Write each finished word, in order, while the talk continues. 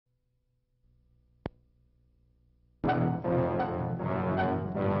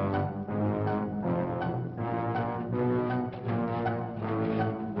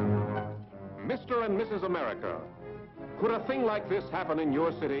Mr. and Mrs. America, could a thing like this happen in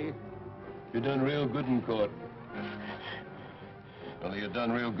your city? You done real good in court. Well, you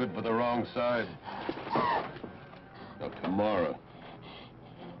done real good for the wrong side. Now, tomorrow,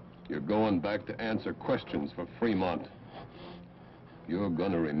 you're going back to answer questions for Fremont. You're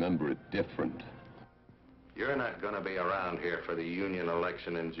gonna remember it different. You're not gonna be around here for the union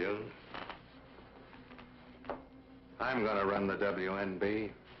election in June. I'm gonna run the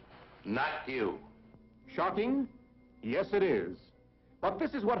WNB, not you. Shocking? Yes, it is. But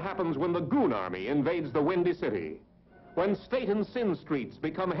this is what happens when the Goon Army invades the Windy City. When State and Sin Streets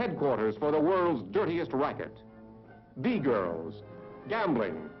become headquarters for the world's dirtiest racket. B-girls,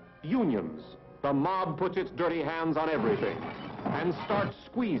 gambling, unions. The mob puts its dirty hands on everything and starts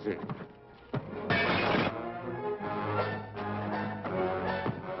squeezing.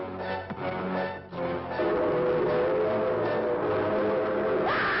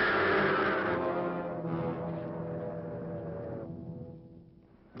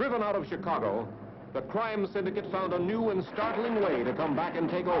 Driven out of Chicago, the crime syndicate found a new and startling way to come back and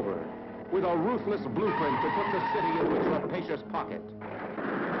take over, with a ruthless blueprint to put the city into its rapacious pocket.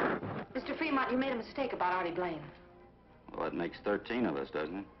 Mr. Fremont, you made a mistake about Artie Blaine. Well, that makes 13 of us,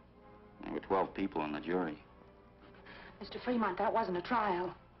 doesn't it? There were 12 people on the jury. Mr. Fremont, that wasn't a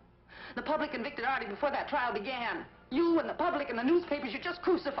trial. The public convicted Artie before that trial began. You and the public and the newspapers, you just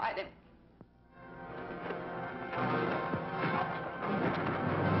crucified him.